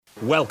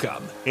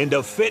Welcome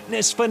into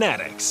Fitness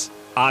Fanatics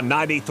on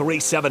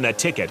 93.7 The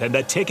Ticket and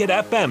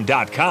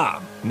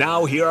theticketfm.com.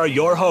 Now here are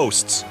your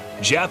hosts,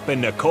 Jeff and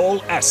Nicole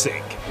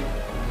Essig.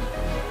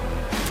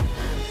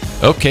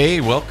 Okay,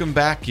 welcome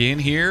back in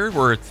here.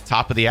 We're at the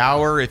top of the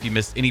hour. If you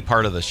missed any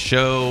part of the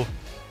show,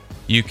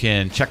 you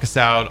can check us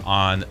out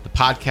on the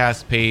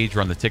podcast page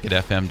or on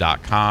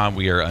theticketfm.com.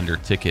 We are under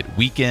Ticket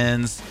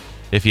Weekends.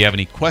 If you have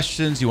any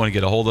questions, you want to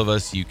get a hold of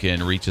us, you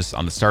can reach us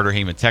on the Starter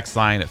Heyman text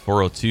line at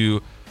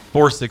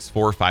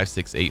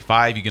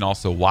 402-464-5685. You can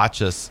also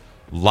watch us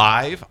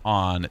live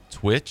on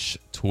Twitch,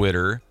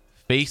 Twitter,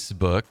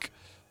 Facebook,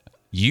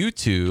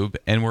 YouTube,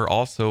 and we're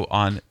also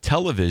on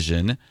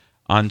television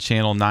on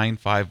channel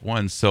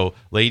 951. So,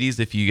 ladies,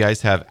 if you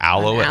guys have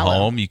Allo at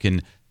home, you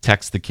can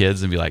text the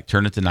kids and be like,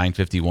 turn it to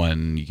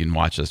 951. You can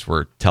watch us.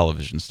 We're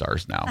television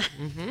stars now.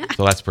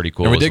 So that's pretty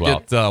cool. And we as did well.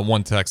 get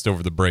one text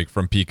over the break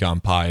from Pecan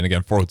Pie. And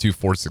again,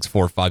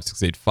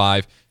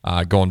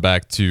 402-464-5685. Going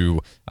back to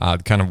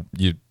kind of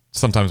you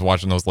sometimes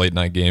watching those late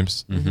night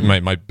games, you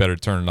might better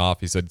turn it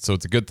off. He said, so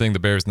it's a good thing the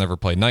Bears never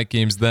play night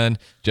games then.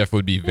 Jeff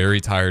would be very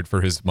tired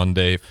for his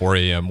Monday 4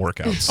 a.m.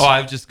 workouts. Oh,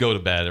 I just go to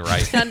bed,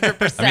 right?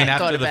 100%. I mean,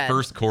 after the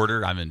first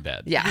quarter, I'm in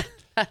bed. Yeah,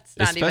 that's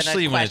not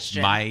Especially even a when it's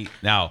question.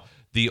 now,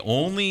 the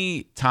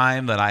only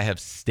time that I have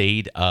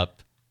stayed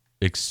up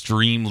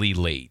extremely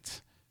late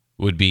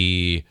would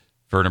be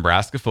for a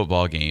Nebraska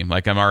football game.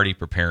 Like, I'm already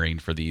preparing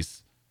for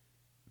these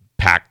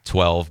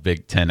Pac-12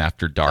 Big Ten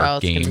after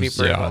dark it's gonna be games.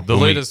 brutal. Yeah, the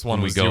When latest one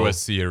when was we go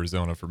USC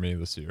Arizona for me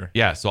this year.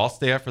 Yeah, so I'll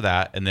stay up for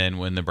that. And then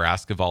when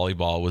Nebraska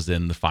volleyball was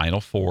in the Final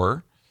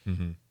Four,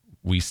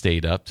 we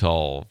stayed up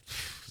till it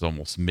was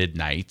almost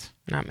midnight.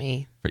 Not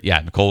me. But yeah,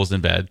 Nicole was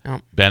in bed.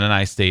 Oh. Ben and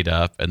I stayed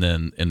up. And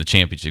then in the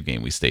championship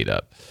game, we stayed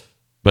up.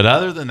 But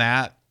other than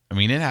that, I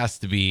mean, it has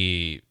to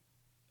be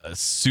a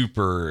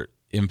super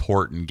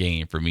important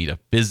game for me to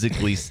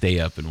physically stay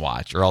up and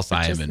watch, or else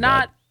I am Does in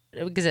not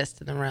bed. exist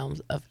in the realms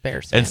of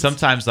Bears And fans.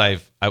 sometimes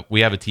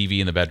we have a TV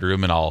in the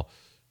bedroom, and I'll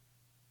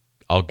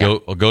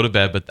go to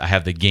bed, but I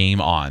have the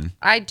game on.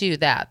 I do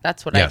that.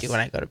 That's what Yes. I do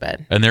when I go to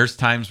bed. And there's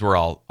times where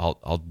I'll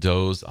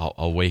doze.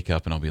 I'll wake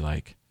up and I'll be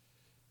like,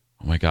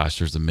 oh my gosh,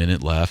 there's a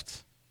minute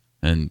left,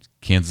 and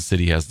Kansas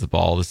City has the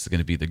ball. This is going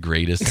to be the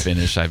greatest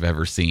finish I've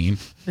ever seen.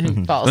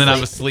 And fall And then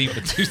I'm asleep.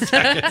 asleep in 2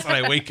 seconds, and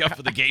I wake up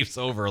and the game's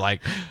over.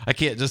 Like, I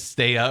can't just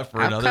stay up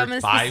for Outcome another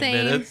is the 5 same.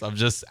 minutes. I'm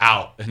just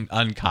out and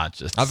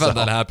unconscious. I've had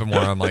that happen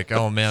where I'm like,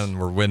 oh man,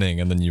 we're winning.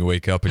 And then you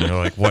wake up and you're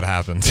like, what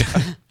happened?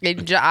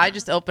 I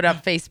just open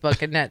up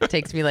Facebook, and that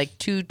takes me like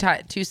 2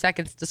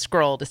 seconds to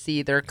scroll to see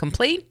either a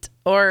complaint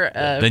or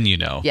Then you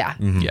know. Yeah.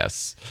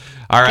 Yes.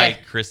 All right,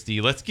 Okay.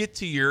 Kristi, let's get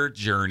to your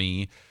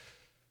journey.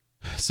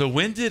 So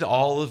when did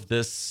all of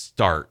this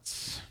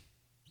start?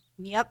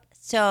 Yep.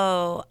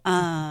 So,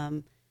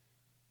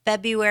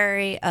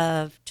 February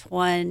of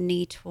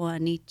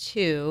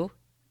 2022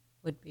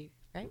 would be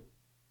right.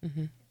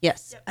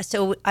 Yes.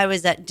 So I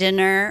was at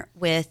dinner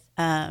with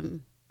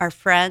our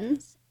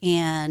friends,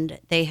 and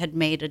they had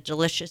made a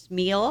delicious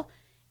meal,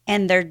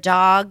 and their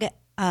dog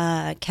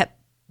kept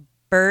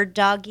bird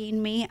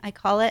dogging me. I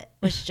call it,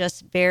 was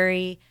just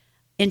very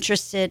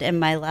interested in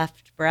my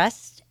left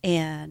breast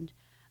and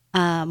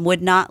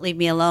would not leave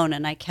me alone.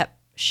 And I kept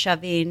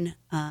shoving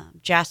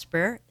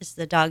Jasper, is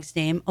the dog's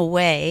name,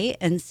 away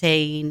and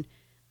saying,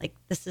 like,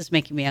 this is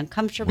making me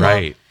uncomfortable.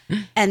 Right.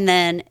 And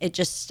then it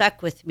just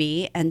stuck with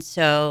me. And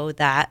so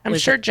that I'm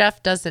sure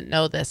Jeff doesn't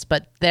know this,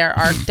 but there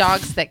are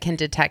dogs that can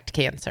detect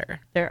cancer.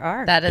 there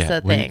are. That is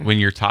a thing. When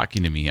you're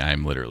talking to me,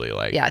 I'm literally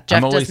like, Yeah, Jeff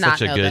I'm always does not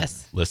such a know good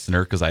this.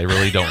 listener because I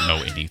really don't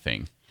know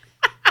anything.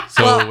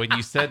 So when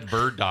you said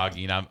bird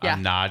dogging, I'm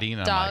nodding.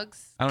 I'm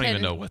Dogs. like, I don't even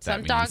can- know what that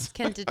some means. dogs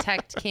can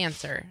detect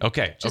cancer.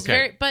 Okay. Which is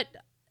Okay. but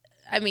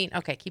I mean,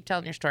 okay, keep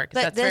telling your story because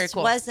But that's very this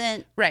cool.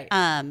 wasn't Right.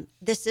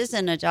 This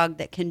isn't a dog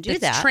that can do it's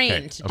that. trained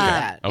Okay, to do okay,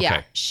 that. okay.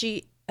 Yeah.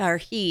 She or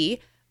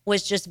he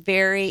was just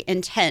very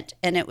intent,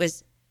 and it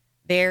was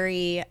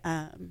very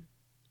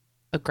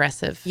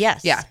Aggressive.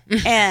 yes. Yeah.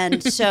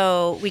 And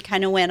so we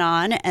kind of went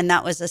on, and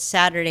that was a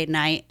Saturday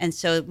night. And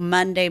so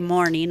Monday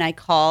morning, I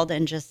called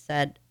and just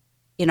said,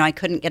 I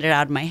couldn't get it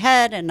out of my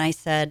head, and I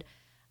said,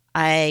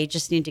 I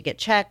just need to get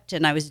checked,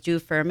 and I was due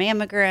for a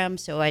mammogram,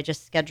 so I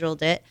just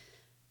scheduled it.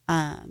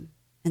 And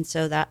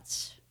so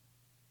that's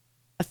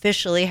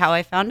officially how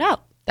I found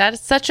out. That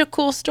is such a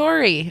cool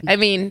story. I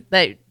mean,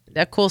 a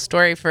cool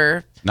story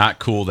for Not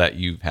cool that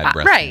you've had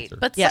breast right, cancer.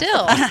 but Yeah.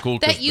 still It's cool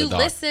 'cause that you the dog-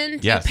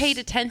 listened, Yes. you paid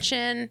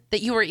attention,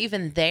 that you were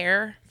even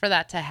there for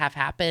that to have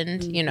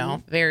happened.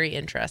 Very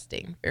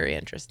interesting. Very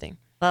interesting.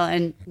 Well,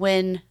 and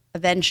when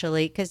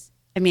eventually, because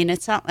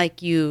it's not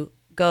like you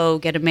go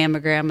get a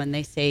mammogram and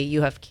they say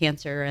you have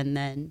cancer, and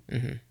then,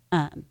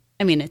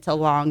 it's a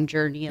long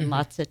journey and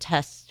lots of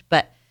tests.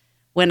 But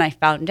when I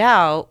found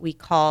out, we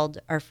called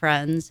our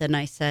friends, and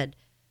I said,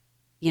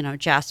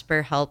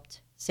 Jasper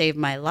helped save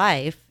my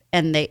life.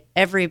 And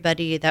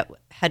everybody that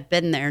had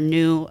been there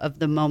knew of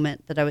the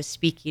moment that I was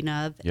speaking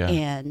of. Yeah.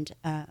 And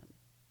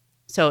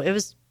so it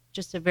was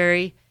just a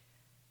very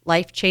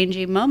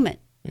life-changing moment.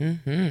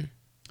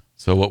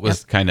 So what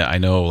was kind of, I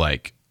know,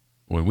 like,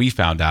 when we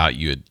found out,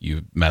 you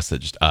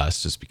messaged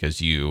us just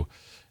because you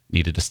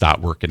needed to stop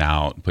working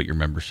out and put your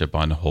membership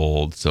on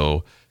hold.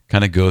 So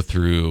kind of go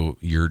through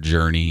your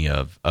journey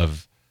of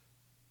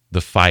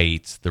the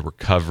fight, the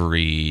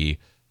recovery,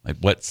 like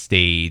what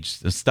stage,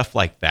 and stuff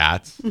like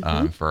that,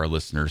 for our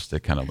listeners to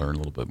kind of learn a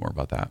little bit more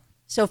about that.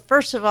 So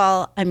first of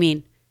all, I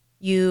mean,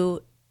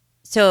 you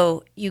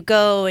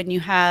go and you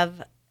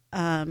have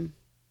a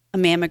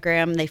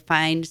mammogram. They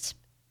find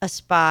a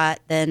spot.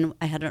 Then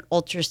I had an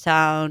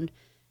ultrasound.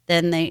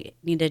 Then they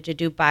needed to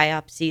do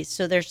biopsies.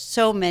 So there's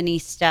so many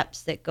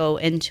steps that go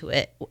into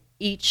it,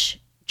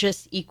 each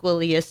just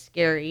equally as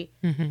scary.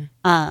 And,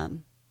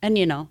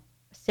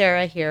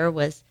 Sarah here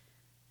was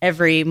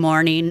every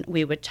morning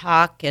we would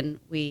talk, and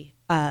we,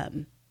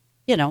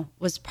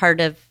 was part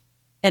of,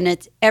 and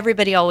it's,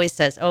 everybody always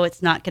says, oh,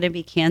 it's not going to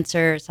be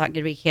cancer. It's not going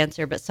to be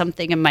cancer. But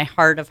something in my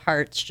heart of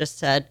hearts just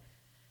said,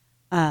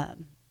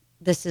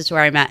 this is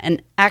where I'm at.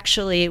 And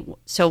actually,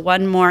 so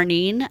one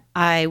morning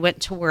I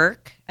went to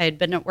work. I had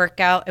been at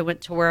workout. I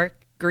went to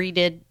work,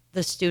 greeted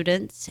the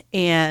students,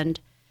 and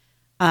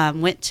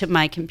went to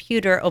my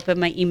computer,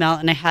 opened my email,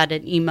 and I had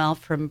an email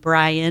from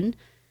Brian.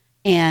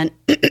 And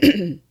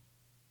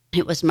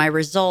it was my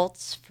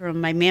results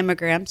from my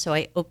mammogram. So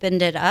I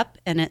opened it up,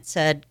 and it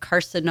said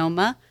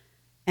carcinoma.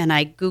 And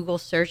I Google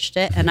searched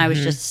it, and I was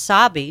just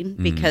sobbing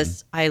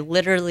because I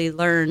literally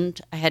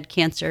learned I had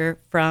cancer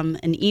from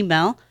an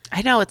email.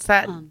 I know it's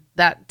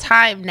that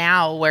time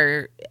now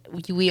where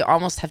we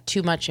almost have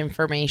too much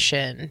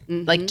information,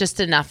 like just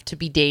enough to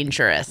be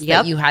dangerous.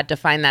 That you had to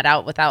find that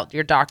out without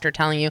your doctor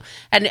telling you.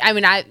 And I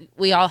mean,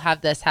 we all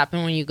have this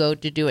happen when you go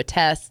to do a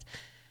test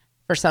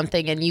for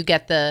something, and you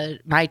get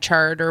my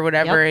chart or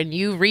whatever, and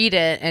you read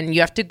it, and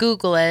you have to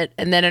Google it,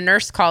 and then a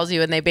nurse calls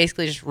you, and they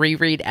basically just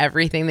reread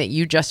everything that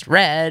you just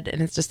read,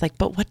 and it's just like,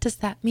 but what does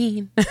that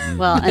mean?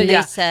 Well, and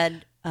they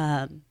said,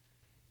 and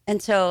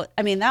so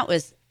I mean, that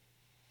was,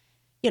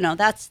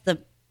 that's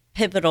the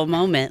pivotal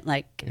moment.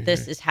 Like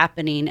this is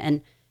happening,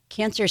 and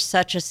cancer is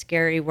such a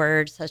scary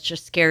word, such a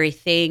scary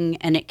thing,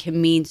 and it can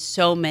mean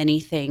so many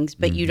things.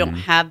 But you don't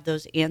have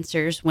those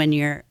answers when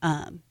you're.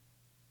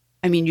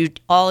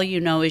 All you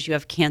know is you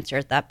have cancer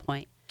at that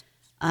point.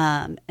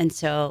 And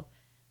so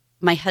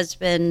my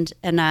husband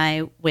and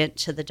I went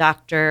to the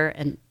doctor,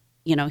 and,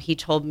 he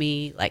told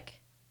me,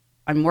 like,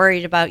 I'm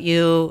worried about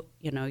you.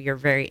 You're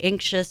very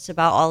anxious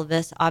about all of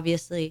this,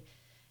 obviously,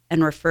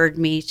 and referred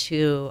me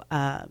to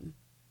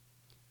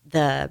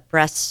the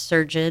breast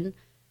surgeon.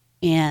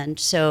 And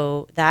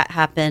so that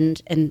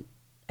happened. And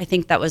I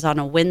think that was on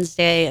a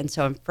Wednesday. And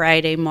so on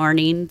Friday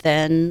morning,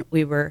 then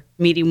we were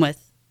meeting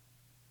with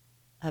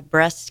a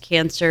breast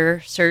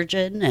cancer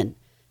surgeon and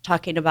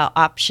talking about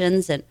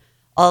options and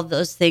all of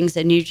those things.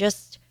 And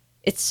it's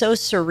so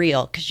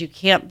surreal because you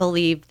can't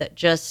believe that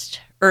just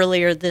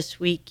earlier this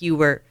week you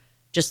were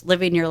just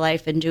living your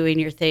life and doing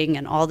your thing,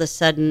 and all of a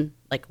sudden,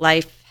 like,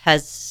 life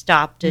has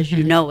stopped as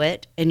you know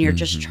it, and you're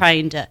just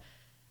trying to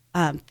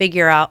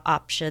figure out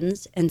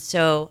options. And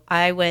so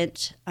I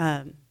went,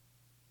 I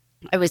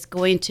was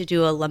going to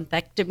do a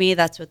lumpectomy.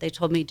 That's what they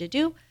told me to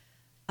do.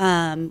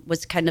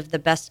 Was kind of the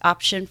best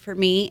option for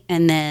me.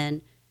 And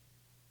then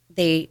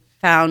they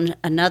found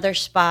another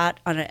spot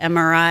on an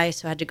MRI,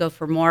 so I had to go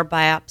for more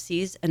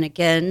biopsies. And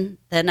again,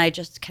 then I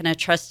just kind of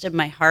trusted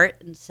my heart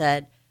and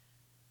said,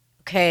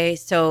 okay,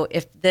 so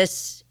if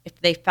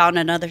they found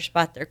another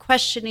spot they're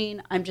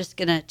questioning, I'm just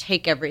going to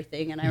take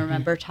everything. And I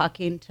remember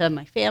talking to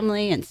my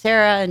family and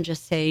Sarah and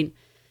just saying,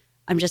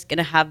 I'm just going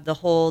to have the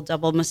whole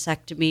double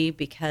mastectomy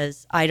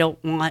because I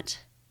don't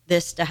want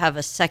this to have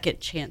a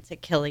second chance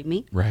at killing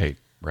me. Right.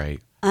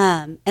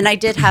 And I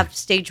did have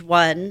stage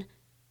 1,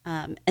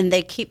 and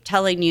they keep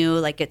telling you,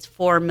 like, it's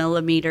 4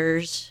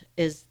 millimeters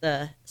is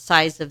the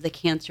size of the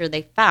cancer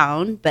they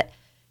found, but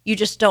you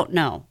just don't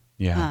know.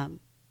 Yeah.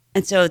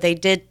 And so I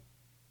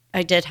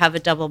did have a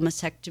double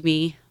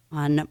mastectomy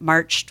on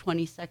March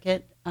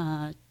 22nd,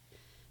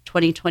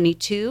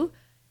 2022.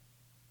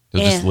 So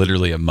just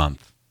literally a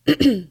month.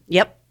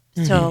 Yep.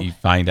 So you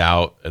find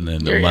out, and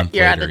then a month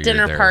you're later, at a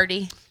dinner there.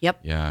 party. Yep.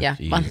 Yeah.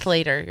 A month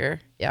later,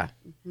 you're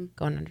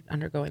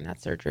undergoing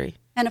that surgery.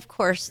 And of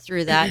course,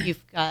 through that,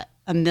 you've got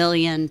a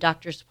million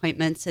doctor's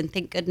appointments. And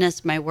thank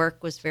goodness my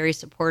work was very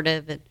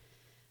supportive. And,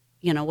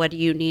 what do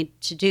you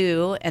need to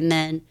do? And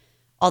then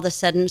all of a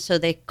sudden, so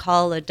they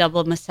call a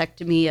double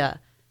mastectomy a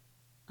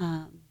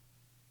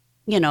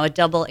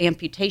double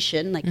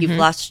amputation. Like you've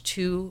lost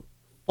 2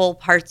 full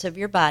parts of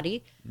your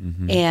body.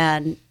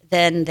 And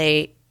then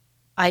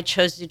I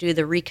chose to do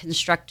the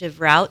reconstructive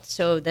route.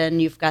 So then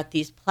you've got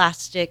these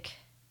plastic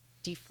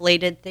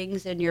deflated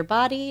things in your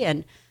body,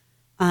 and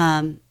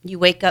you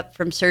wake up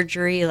from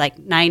surgery like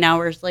 9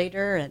 hours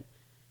later,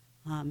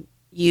 and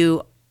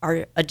you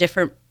are a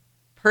different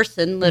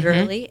person,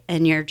 literally,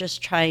 and you're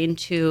just trying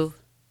to,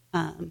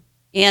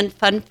 and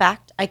fun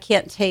fact, I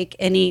can't take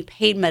any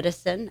pain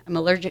medicine. I'm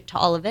allergic to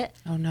all of it.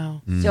 Oh,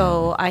 no.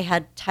 So I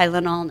had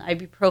Tylenol and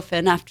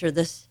ibuprofen after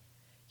this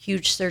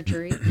huge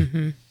surgery.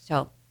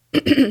 So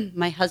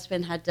my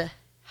husband had to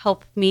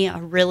help me a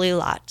really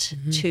lot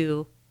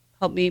to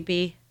help me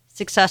be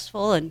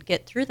successful and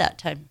get through that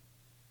time.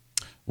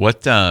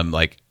 What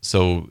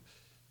so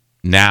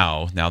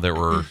now that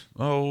we're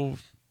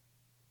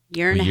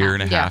year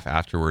and a half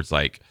afterwards,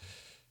 like,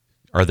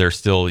 are there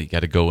still, you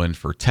got to go in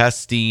for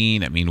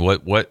testing? I mean,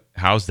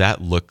 how's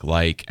that look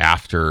like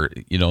after,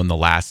 in the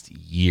last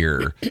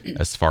year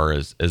as far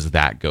as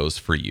that goes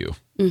for you?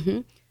 Mm-hmm.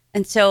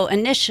 And so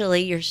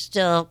initially you're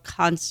still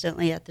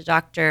constantly at the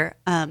doctor.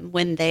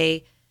 When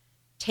they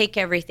take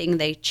everything,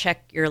 they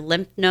check your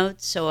lymph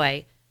nodes. So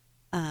I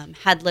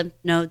had lymph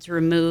nodes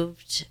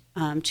removed,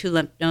 2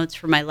 lymph nodes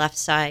for my left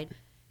side.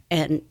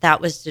 And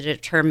that was to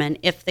determine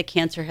if the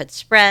cancer had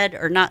spread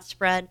or not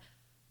spread.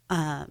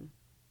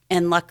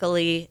 And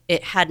luckily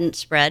it hadn't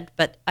spread,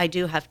 but I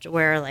do have to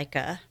wear like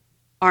a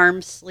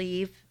arm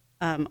sleeve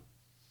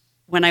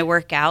when I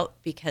work out,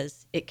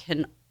 because it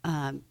can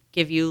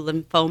give you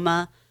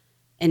lymphoma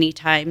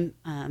anytime,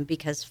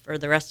 because for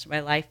the rest of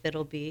my life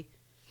it'll be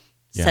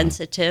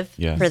sensitive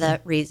for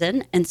that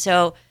reason. And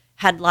so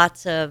had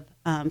lots of,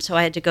 so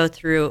I had to go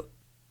through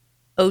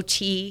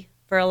OT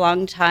for a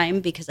long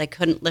time because I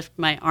couldn't lift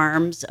my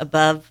arms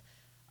above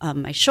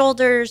my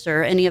shoulders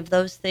or any of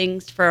those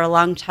things for a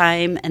long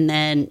time. And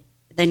then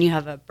you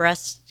have a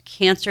breast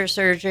cancer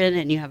surgeon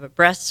and you have a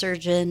breast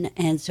surgeon.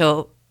 And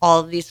so all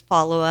of these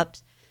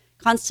follow-ups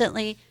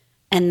constantly.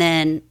 And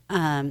then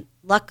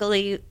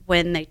luckily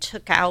when they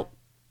took out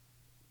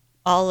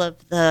all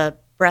of the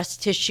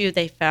breast tissue,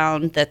 they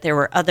found that there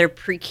were other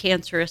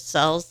precancerous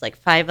cells, like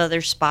 5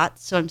 other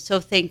spots. So I'm so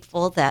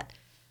thankful that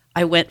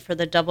I went for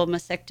the double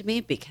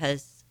mastectomy,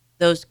 because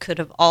those could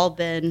have all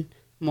been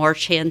more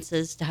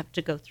chances to have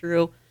to go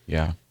through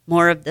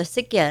more of this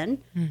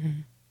again.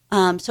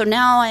 Mm-hmm. So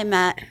now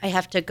I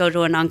have to go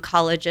to an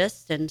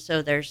oncologist, and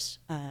so there's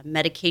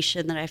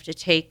medication that I have to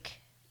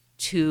take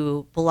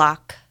to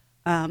block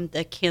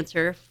the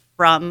cancer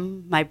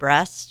from my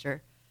breast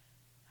or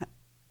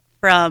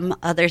from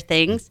other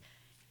things.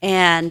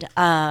 And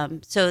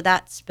so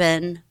that's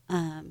been,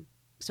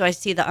 so I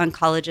see the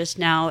oncologist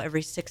now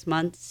every 6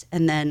 months,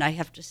 and then I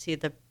have to see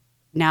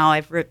now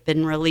I've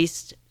been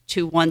released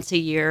to once a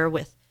year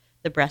with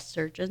the breast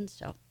surgeon.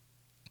 So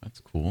that's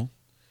cool.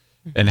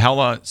 And how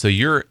long? So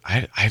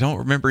I don't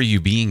remember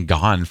you being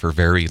gone for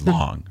very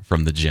long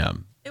from the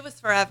gym. It was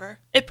forever.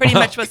 It pretty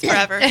much was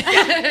forever. But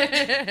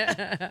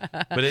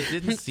it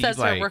didn't seem Says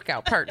like our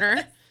workout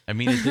partner. I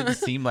mean, it didn't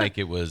seem like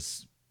it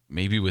was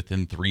maybe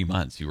within 3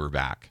 months you were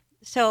back.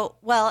 So,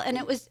 well, and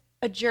it was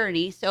a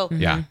journey. So,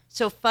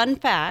 So fun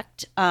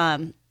fact.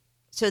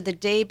 So the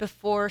day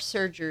before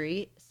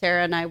surgery,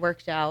 Sarah and I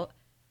worked out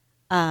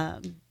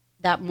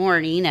that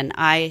morning, and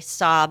I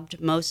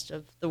sobbed most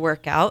of the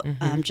workout.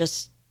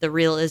 Just the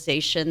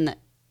realization that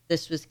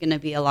this was going to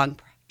be a long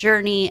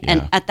journey. Yeah.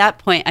 And at that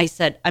point I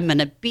said, I'm going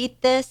to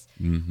beat this.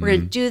 We're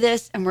going to do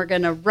this, and we're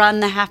going to run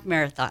the half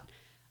marathon.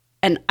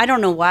 And I don't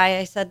know why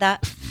I said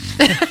that.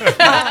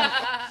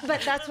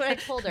 But that's what I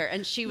told her.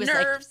 And she was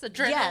nerves, like,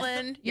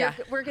 adrenaline. Yes,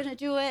 we're going to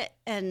do it.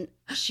 And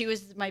she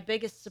was my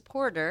biggest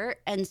supporter.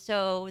 And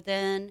so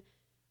then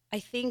I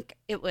think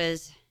it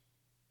was,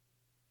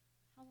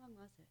 how long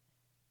was it?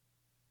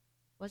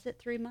 Was it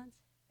 3 months?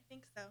 I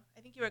think so.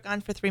 I think you were gone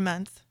for 3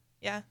 months.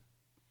 Yeah.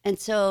 And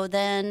so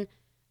then,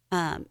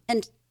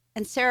 and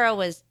Sarah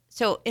was,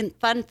 so in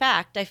fun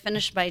fact, I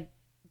finished my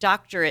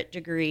doctorate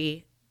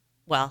degree.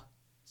 Well,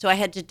 so I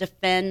had to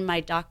defend my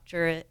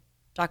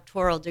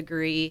doctoral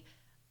degree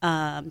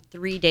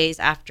 3 days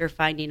after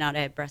finding out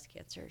I had breast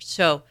cancer.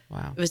 So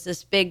it was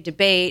this big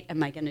debate.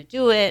 Am I going to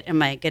do it?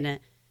 Am I going to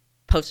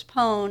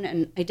postpone?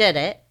 And I did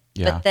it.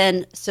 Yeah. But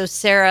then, so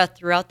Sarah,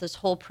 throughout this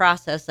whole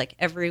process, like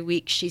every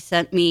week she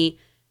sent me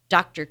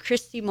Dr.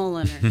 Kristi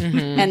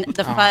Moliner. And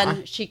the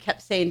fun, she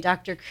kept saying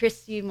Dr.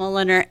 Kristi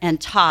Moliner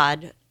and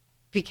Todd,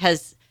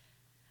 because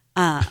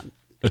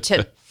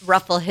to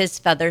ruffle his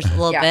feathers a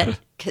little bit,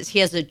 because he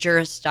has a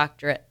Juris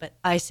Doctorate, but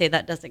I say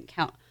that doesn't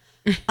count.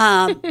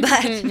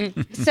 But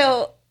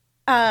so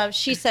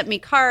she sent me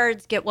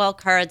cards, get well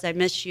cards, I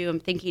miss you, I'm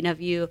thinking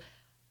of you,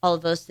 all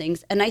of those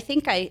things. And I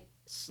think I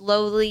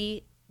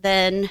slowly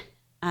then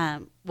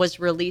was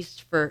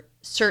released for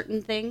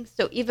certain things.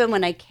 So even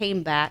when I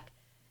came back,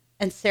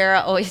 and Sarah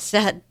always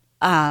said,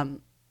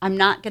 I'm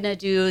not going to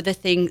do the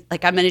thing,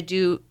 like I'm going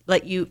to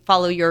let you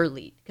follow your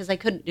lead, because I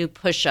couldn't do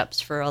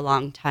push-ups for a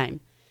long time.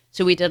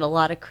 So we did a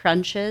lot of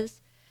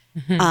crunches,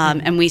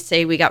 and we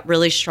say we got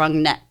really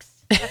strong necks.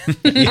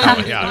 From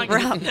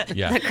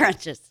the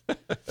crunches.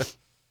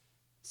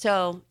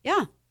 So,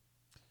 yeah.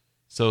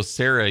 So,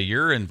 Sarah,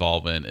 your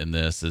involvement in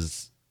this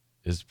is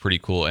pretty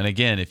cool. And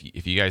again,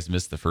 if you guys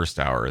missed the first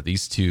hour,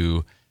 these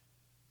two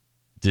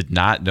did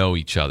not know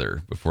each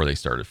other before they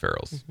started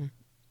Farrell's.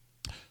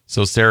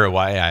 So, Sarah,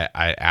 why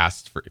I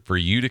asked for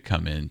you to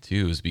come in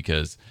too is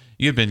because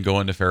you've been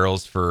going to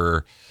Farrell's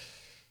for,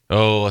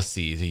 let's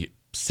see,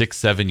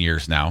 6-7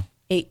 years now.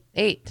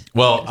 Eight.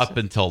 Well, up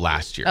until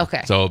last year.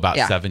 Okay. So about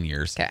 7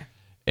 years. Okay.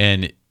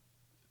 And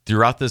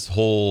throughout this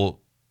whole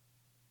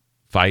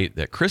fight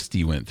that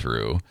Kristi went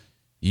through,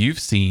 you've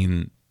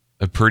seen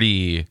a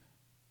pretty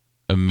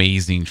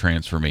amazing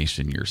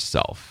transformation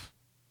yourself.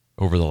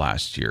 over the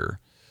last year.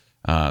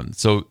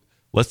 So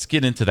let's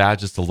get into that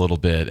just a little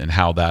bit and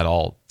how that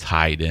all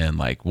tied in.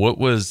 Like what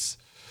was,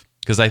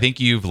 because I think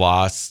you've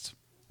lost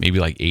maybe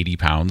like 80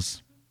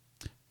 pounds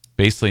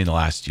basically in the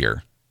last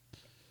year.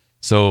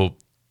 So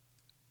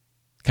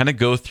kind of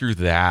go through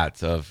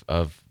that of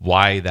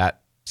why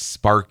that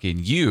spark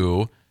in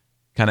you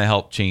kind of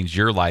helped change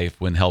your life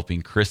when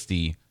helping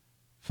Kristi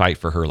fight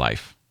for her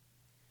life.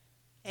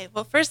 Okay,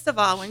 well, first of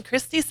all, when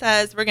Kristi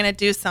says we're going to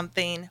do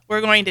something, we're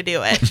going to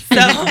do it.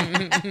 So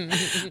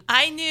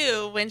I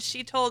knew when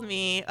she told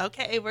me,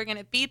 okay, we're going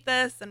to beat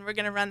this and we're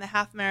going to run the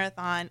half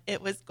marathon,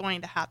 it was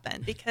going to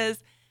happen.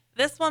 Because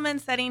this woman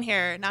sitting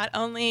here, not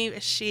only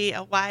is she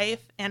a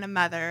wife and a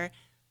mother,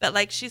 but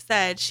like she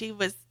said, she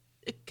was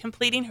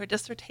completing her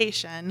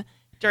dissertation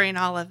during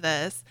all of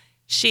this.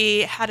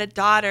 She had a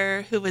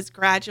daughter who was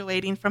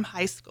graduating from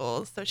high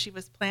school, so she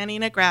was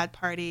planning a grad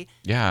party.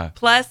 Yeah.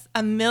 Plus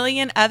a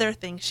million other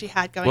things she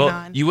had going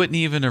on. You wouldn't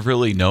even have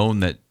really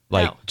known that,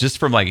 like, just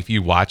from like if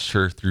you watched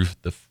her through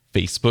the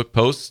Facebook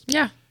post.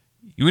 Yeah.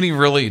 You wouldn't even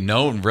really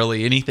known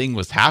really anything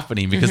was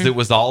happening because it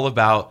was all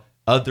about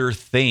other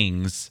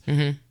things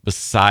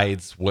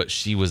besides what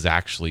she was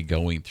actually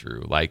going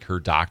through, like her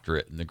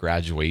doctorate and the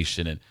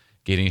graduation and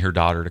getting her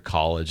daughter to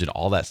college and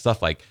all that stuff.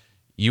 Like,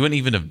 you wouldn't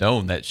even have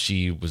known that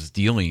she was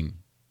dealing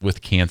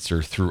with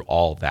cancer through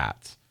all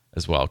that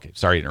as well. Okay,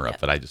 sorry to interrupt,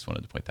 but I just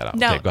wanted to point that out.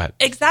 No, okay, go ahead.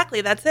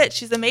 Exactly. That's it.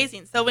 She's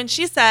amazing. So when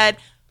she said,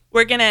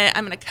 I'm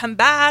going to come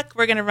back,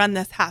 we're going to run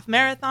this half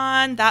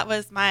marathon, that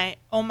was my,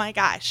 oh my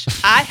gosh,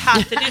 I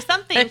have to do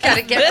something. Got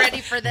to get ready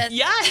for this.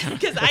 Yeah,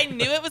 because I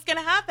knew it was going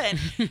to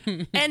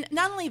happen. And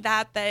not only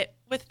that, but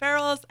with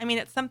Farrell's, I mean,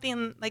 it's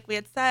something like we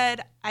had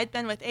said, I'd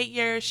been with 8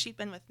 years, she'd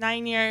been with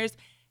 9 years.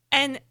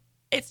 And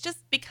it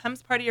just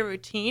becomes part of your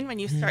routine when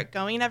you start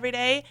going every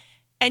day.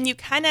 And you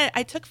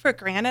I took for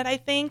granted, I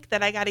think,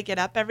 that I got to get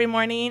up every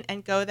morning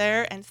and go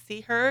there and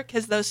see her.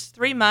 Because those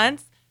 3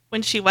 months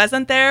when she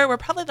wasn't there were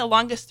probably the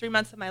longest 3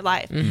 months of my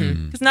life.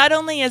 Because not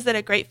only is it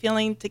a great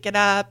feeling to get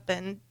up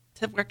and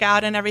to work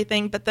out and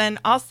everything, but then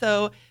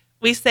also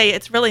we say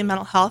it's really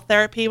mental health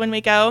therapy when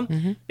we go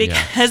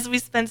because we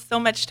spend so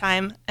much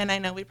time, and I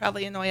know we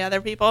probably annoy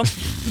other people,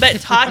 but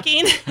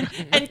talking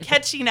and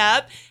catching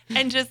up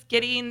and just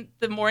getting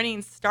the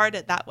morning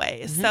started that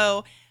way.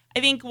 So I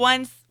think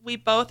once we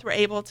both were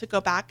able to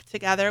go back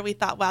together, we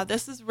thought, wow,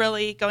 this is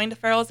really, going to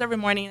Farrell's every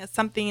morning is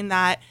something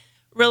that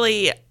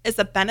really is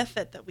a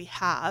benefit that we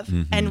have.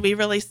 And we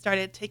really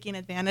started taking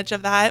advantage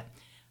of that.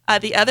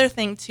 The other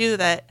thing too,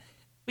 that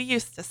we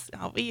used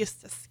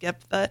to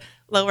skip the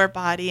lower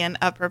body and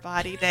upper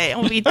body day,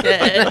 and we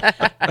did.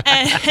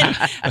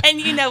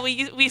 and you know,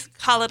 we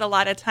call it a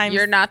lot of times.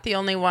 You're not the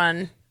only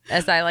one.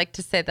 As I like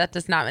to say, that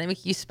does not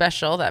make you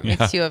special. That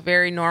makes you a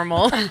very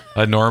normal,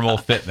 a normal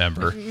fit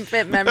member.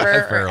 Fit member.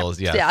 At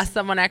Farrell's, yes. Yeah,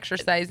 someone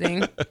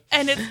exercising.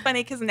 And it's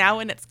funny because now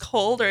when it's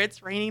cold or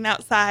it's raining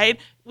outside,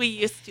 we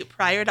used to,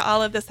 prior to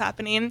all of this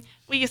happening,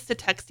 we used to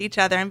text each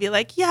other and be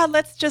like, yeah,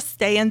 let's just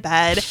stay in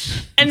bed.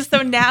 And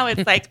so now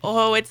it's like,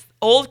 oh, it's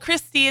old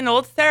Kristi and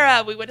old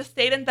Sarah. We would have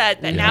stayed in bed.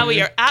 But now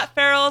we are at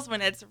Farrell's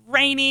when it's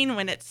raining,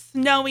 when it's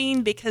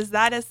snowing, because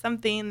that is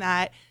something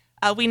that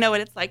we know what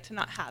it's like to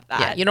not have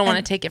that. Yeah, you don't want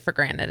to take it for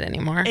granted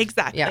anymore.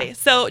 Exactly. Yeah.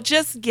 So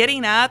just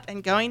getting up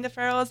and going to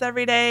Farrell's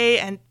every day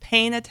and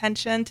paying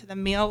attention to the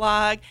meal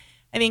log.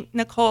 I think,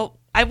 Nicole,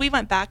 we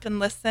went back and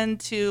listened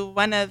to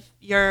one of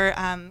your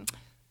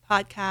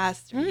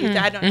podcasts.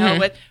 I don't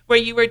know, where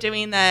you were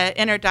doing the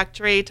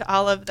introductory to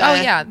all of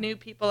the new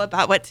people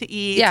about what to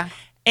eat. Yeah.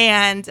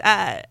 And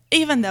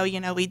even though,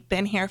 we'd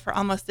been here for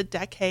almost a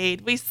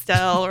decade, we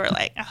still were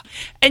like, oh.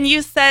 And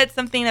you said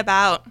something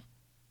about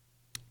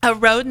a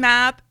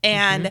roadmap,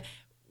 and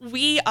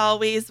we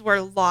always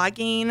were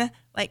logging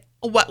like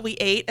what we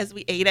ate as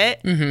we ate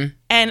it.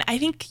 And I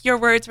think your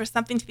words were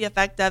something to the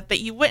effect of, but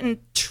you wouldn't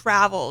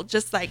travel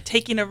just like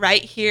taking a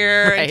right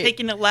here and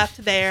taking a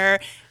left there.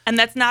 And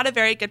that's not a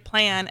very good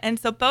plan. And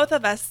so both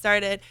of us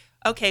started,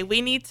 okay, we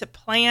need to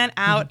plan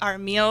out our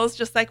meals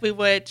just like we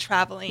would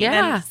traveling.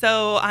 Yeah. And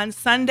so on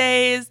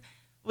Sundays,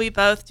 we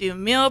both do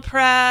meal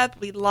prep.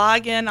 We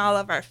log in all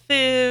of our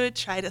food,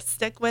 try to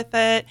stick with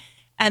it.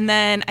 And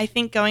then I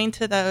think going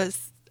to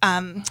those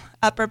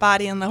upper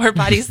body and lower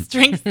body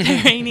strength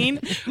training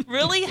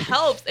really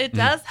helps. It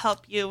does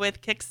help you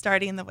with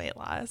kickstarting the weight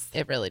loss.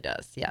 It really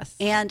does, yes.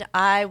 And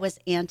I was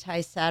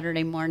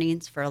anti-Saturday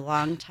mornings for a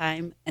long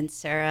time. And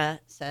Sarah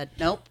said,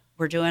 nope,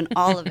 we're doing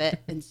all of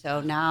it. And so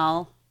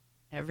now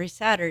every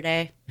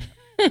Saturday,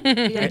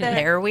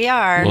 there we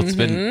are. Well,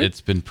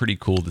 it's been pretty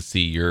cool to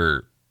see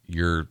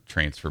your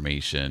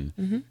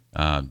transformation,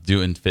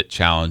 doing fit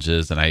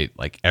challenges. And I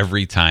like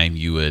every time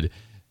you would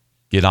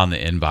get on the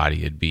InBody,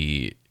 it'd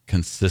be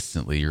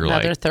consistently, you're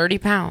another like 30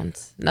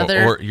 pounds,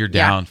 or you're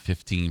down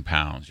 15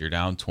 pounds, you're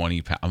down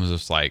 20 pounds. I was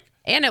just like,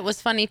 and it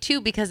was funny too,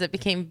 because it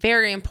became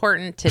very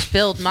important to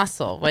build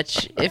muscle,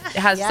 which if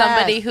has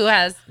somebody who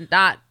has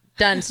not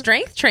done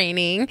strength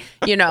training,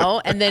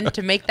 and then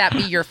to make that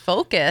be your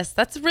focus,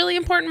 that's a really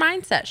important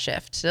mindset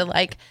shift to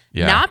like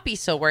not be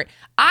so worried.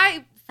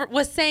 I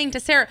was saying to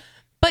Sarah,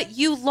 but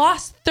you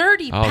lost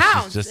 30 Oh,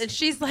 pounds. she's just- And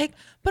she's like,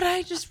 but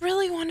I just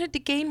really wanted to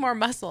gain more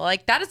muscle.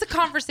 Like, that is a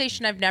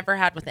conversation I've never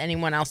had with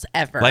anyone else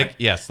ever. Like,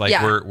 yes, like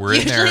Yeah. we're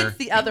in Usually there. it's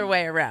the other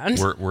way around.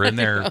 We're in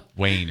there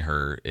weighing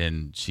her,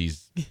 and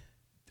she's,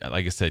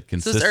 like I said,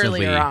 This was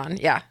consistently earlier on.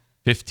 Yeah.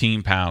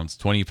 15 pounds,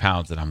 20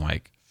 pounds. And I'm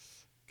like,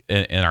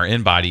 and our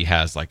InBody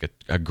has like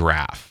a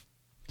graph.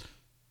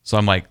 So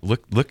I'm like,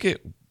 look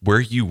at where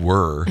you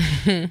were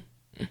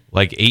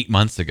like 8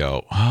 months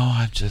ago. Oh,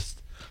 I'm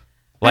just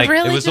like, I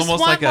really it was just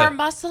almost want like more a,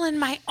 muscle in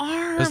my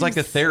arms. it was like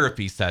a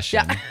therapy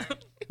session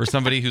for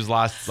somebody who's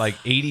lost like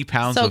 80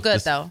 pounds So of good,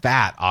 just though.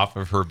 fat off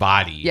of her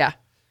body. Yeah.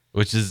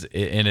 Which is,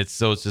 and it's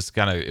just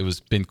kind of, it was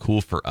been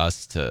cool for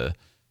us to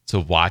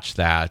watch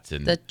that.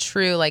 And The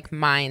true like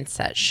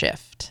mindset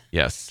shift.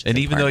 yes. And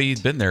even though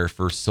you'd been there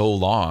for so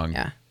long,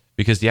 Yeah.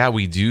 because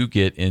we do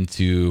get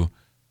into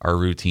our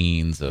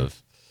routines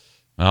of,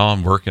 well,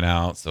 I'm working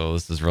out, so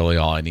this is really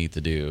all I need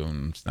to do.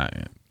 And it's not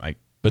like,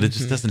 but it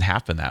just doesn't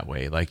happen that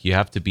way. Like, you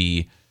have to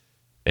be,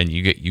 and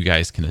you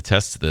guys can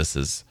attest to this,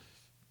 is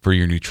for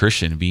your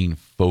nutrition, being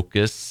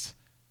focused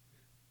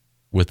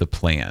with a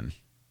plan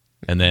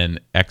and then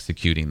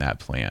executing that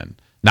plan.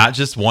 Not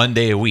just one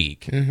day a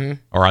week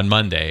or on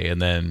Monday,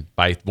 and then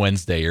by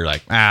Wednesday you're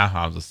like,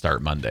 I'll just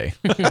start Monday.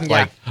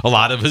 Like a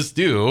lot of us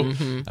do.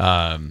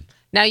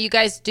 Now you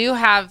guys do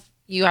have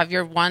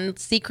your one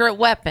secret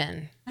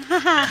weapon.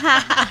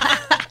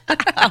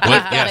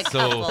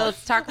 So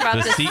let's talk about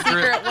the the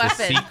secret weapon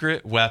The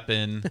secret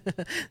weapon.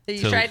 that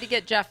you tried to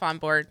get Jeff on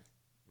board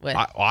with.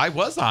 I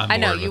was on board. I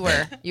know with you it.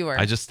 were. You were.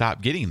 I just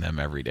stopped getting them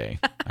every day.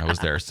 I was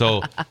there.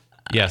 So,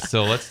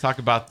 so let's talk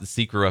about the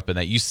secret weapon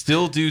that you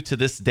still do to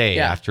this day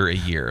after a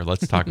year.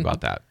 Let's talk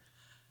about that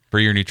for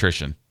your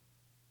nutrition.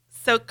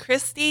 So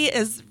Kristi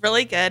is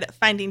really good at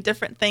finding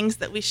different things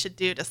that we should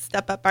do to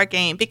step up our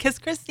game. Because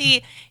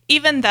Kristi,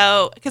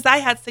 because I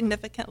had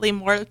significantly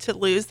more to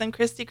lose than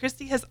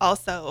Kristi has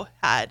also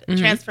had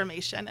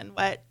transformation in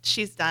what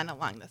she's done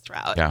along this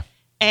route. Yeah.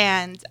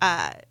 And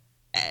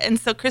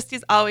so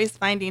Kristi's always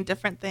finding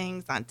different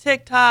things on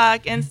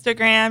TikTok,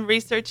 Instagram,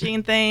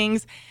 researching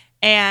things.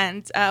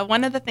 And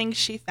one of the things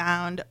she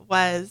found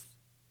was,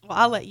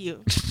 I'll let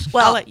you.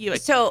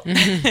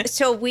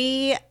 So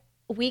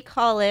we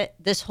call it,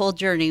 this whole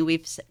journey,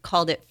 we've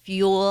called it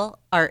Fuel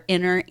Our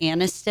Inner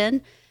Aniston,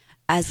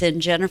 as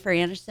in Jennifer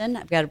Aniston.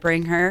 I've got to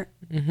bring her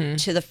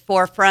to the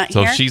forefront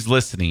So here. if she's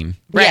listening,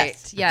 right.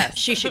 Yes.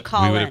 She should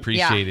call we would in.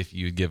 appreciate if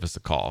you'd give us a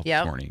call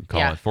this morning.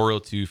 Call at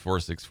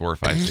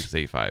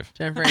 402-464-5685.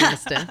 Jennifer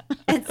Aniston.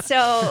 And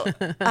so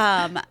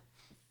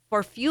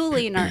for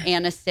fueling our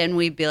Aniston,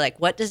 we'd be like,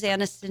 what does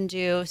Aniston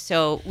do?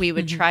 So we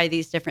would try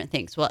these different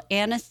things. Well,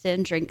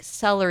 Aniston drinks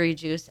celery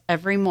juice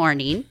every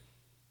morning.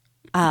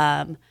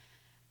 And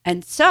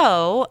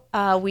so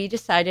we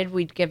decided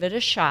we'd give it a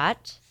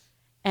shot.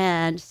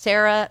 And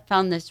Sarah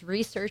found this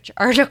research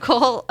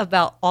article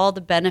about all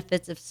the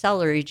benefits of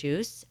celery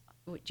juice.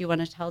 Do you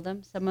want to tell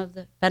them some of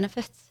the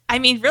benefits? I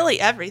mean, really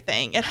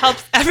everything. It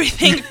helps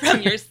everything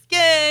from your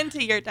skin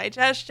to your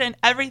digestion.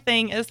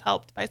 Everything is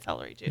helped by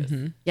celery juice.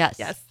 Yes.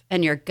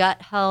 And your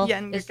gut health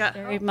and your is gut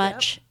very health,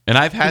 much. And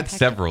I've had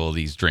several of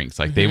these drinks.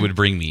 Like they would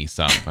bring me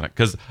some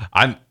because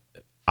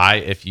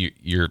if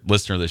you're a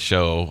listener to the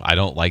show, I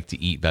don't like to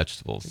eat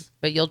vegetables.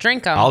 But you'll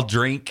drink them. I'll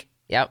drink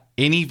Yep.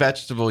 any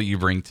vegetable you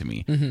bring to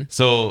me.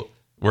 So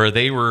where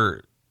they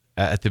were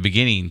at the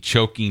beginning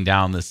choking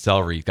down the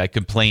celery, like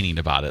complaining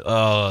about it.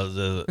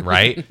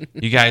 Right?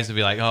 You guys would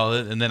be like,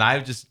 and then I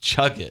would just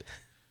chug it.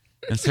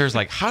 And Sarah's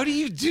like, how do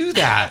you do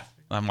that?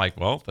 I'm like,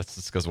 well, that's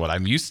just because what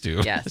I'm used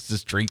to. Yes. It's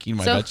just drinking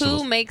my So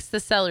vegetables. who makes the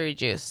celery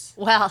juice?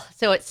 Well,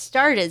 so it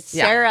started,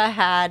 Sarah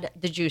had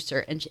the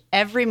juicer, and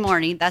every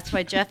morning, that's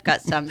why Jeff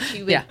got some,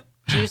 she would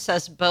juice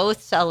us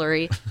both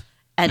celery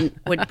and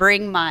would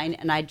bring mine,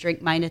 and I'd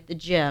drink mine at the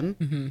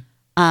gym.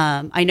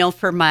 I know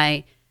for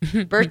my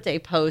birthday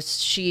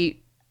post,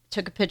 she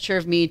took a picture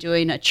of me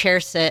doing a chair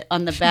sit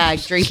on the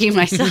bag, drinking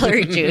my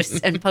celery juice,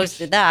 and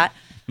posted that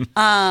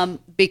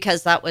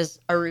because that was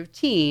a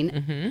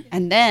routine.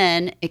 And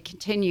then it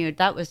continued.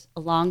 That was a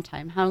long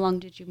time. How long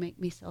did you make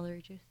me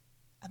celery juice?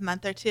 A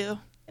month or two.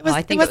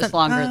 I think it was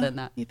longer than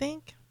that. You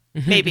think?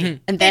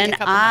 Maybe. And then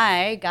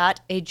I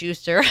got a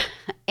juicer,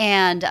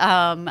 and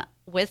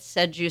with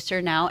said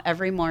juicer now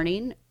every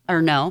morning,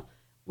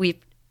 we've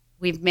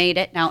made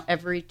it now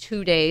every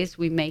 2 days.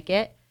 We make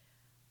it,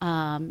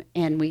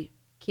 and we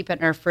keep it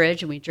in our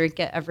fridge, and we drink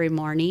it every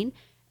morning.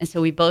 And so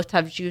we both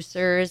have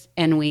juicers,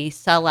 and we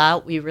sell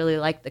out. We really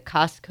like the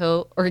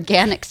Costco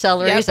organic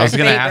celery. Yep. I was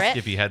going to ask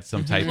if you had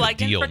some type of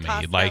Plug in deal for made,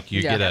 Costco. like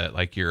you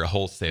get you're a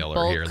wholesaler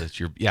Bulk here that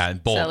you're in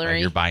bulk, celery.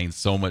 and you're buying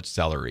so much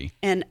celery.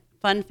 And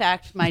fun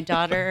fact, my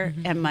daughter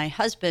and my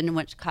husband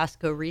went to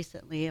Costco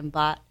recently and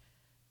bought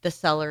the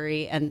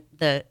celery, and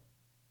the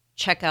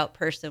checkout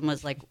person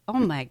was like, oh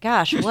my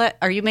gosh, what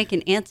are you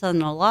making, ants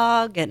on a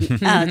log? And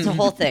it's a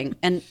whole thing.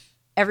 And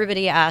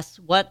everybody asks,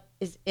 what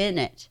is in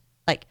it?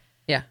 Like,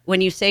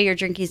 when you say you're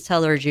drinking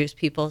celery juice,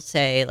 people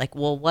say like,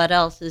 well, what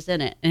else is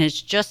in it? And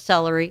it's just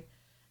celery.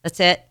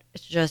 That's it.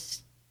 It's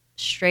just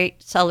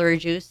straight celery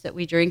juice that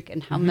we drink.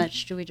 And how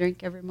much do we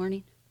drink every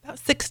morning? About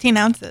 16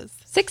 ounces.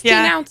 16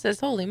 ounces.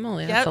 Holy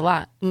moly. That's a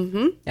lot.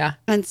 Mm-hmm. Yeah.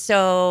 And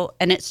so,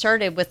 and it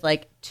started with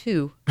like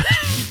 2.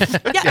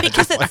 Yeah,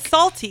 because it's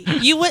salty.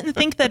 You wouldn't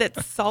think that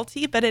it's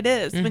salty, but it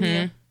is when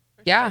you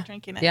start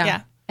drinking it.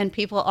 Yeah. And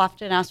people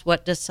often ask,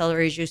 what does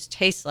celery juice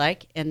taste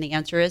like? And the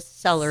answer is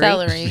celery.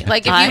 Celery.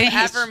 Like if you've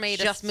ever made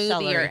a just smoothie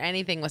celery. or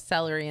anything with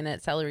celery in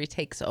it, celery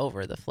takes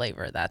over the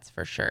flavor. That's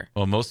for sure.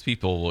 Well, most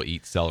people will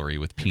eat celery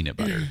with peanut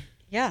butter.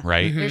 Yeah.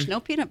 Right? There's no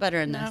peanut butter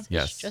in this.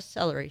 Yes. It's just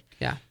celery.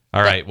 Yeah.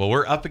 All right. Well,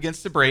 we're up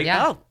against the break.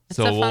 Yeah. Oh. It's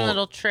a fun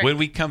little trick. When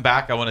we come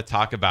back, I want to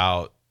talk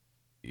about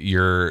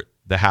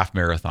the half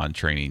marathon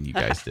training you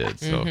guys did.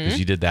 So, because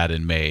you did that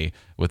in May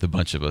with a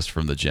bunch of us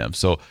from the gym.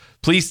 So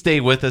please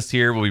stay with us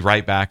here. We'll be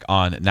right back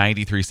on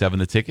 93.7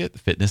 The Ticket,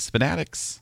 Fitness Fanatics.